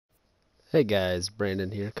Hey guys, Brandon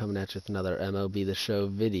here, coming at you with another MLB the Show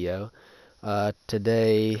video.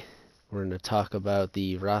 Today we're going to talk about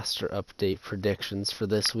the roster update predictions for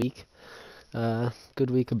this week.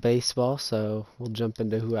 Good week of baseball, so we'll jump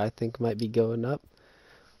into who I think might be going up.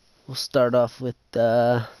 We'll start off with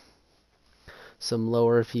some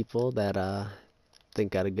lower people that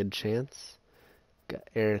think got a good chance. Got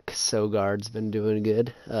Eric Sogard's been doing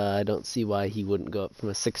good. I don't see why he wouldn't go up from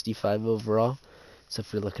a 65 overall. So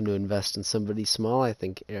if you're looking to invest in somebody small, I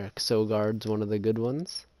think Eric Sogard's one of the good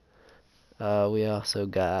ones. We also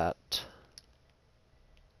got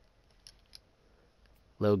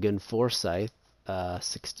Logan Forsythe,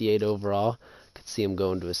 68 overall. Could see him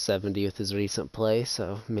going to a 70 with his recent play,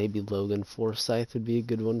 so maybe Logan Forsythe would be a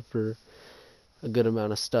good one for a good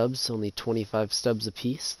amount of stubs. Only 25 stubs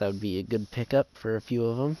apiece. That would be a good pickup for a few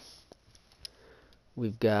of them.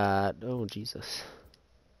 We've got, oh Jesus.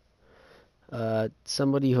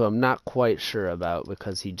 Somebody who I'm not quite sure about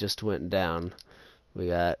because he just went down. We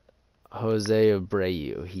got Jose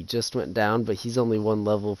Abreu. He just went down, but he's only one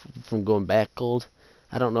level from going back gold.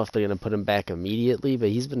 I don't know if they're going to put him back immediately, but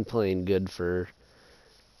he's been playing good for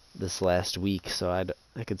this last week, so I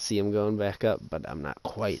could see him going back up, but I'm not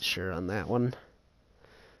quite sure on that one.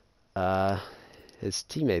 His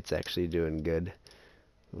teammate's actually doing good.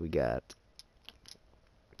 We got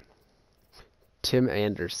Tim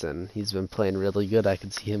Anderson. He's been playing really good. I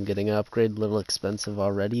could see him getting an upgrade. A little expensive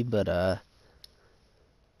already, but I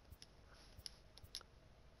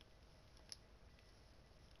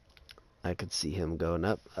could see him going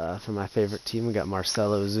up. For my favorite team, we got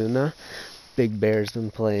Marcelo Zuna. Big Bear's been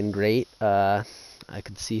playing great. I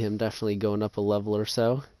could see him definitely going up a level or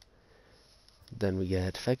so. Then we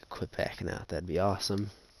get, if I could quit backing out, that'd be awesome.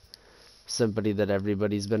 Somebody that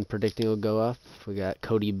everybody's been predicting will go up. We got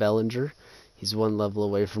Cody Bellinger. He's one level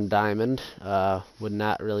away from Diamond. Would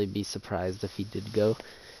not really be surprised if he did go.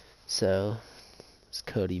 So, it's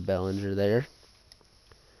Cody Bellinger there.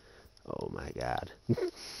 Oh my god.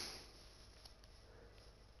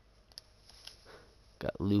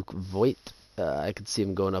 Got Luke Voigt. I could see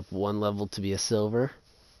him going up one level to be a silver.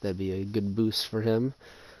 That'd be a good boost for him.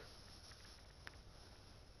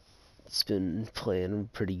 He's been playing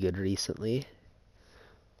pretty good recently.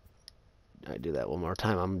 I do that one more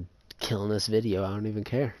time. I'm killing this video. I don't even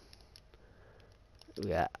care. We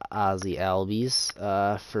got Ozzy Albies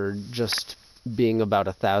for just being about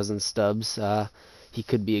 1,000 stubs. He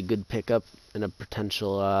could be a good pickup and a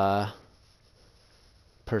potential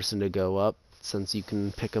person to go up, since you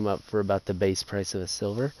can pick him up for about the base price of a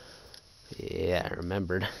silver. Yeah, I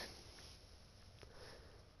remembered.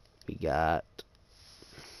 We got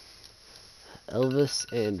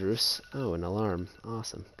Elvis Andrus. Oh, an alarm.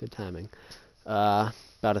 Awesome. Good timing.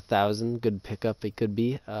 About 1,000. Good pickup it could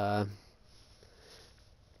be.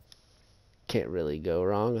 Can't really go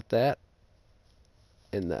wrong with that.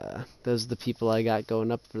 And those are the people I got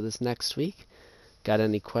going up for this next week. Got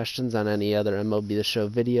any questions on any other Mlb the Show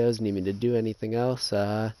videos? Need me to do anything else?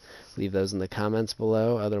 Leave those in the comments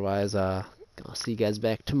below. Otherwise, I'll see you guys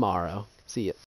back tomorrow. See ya.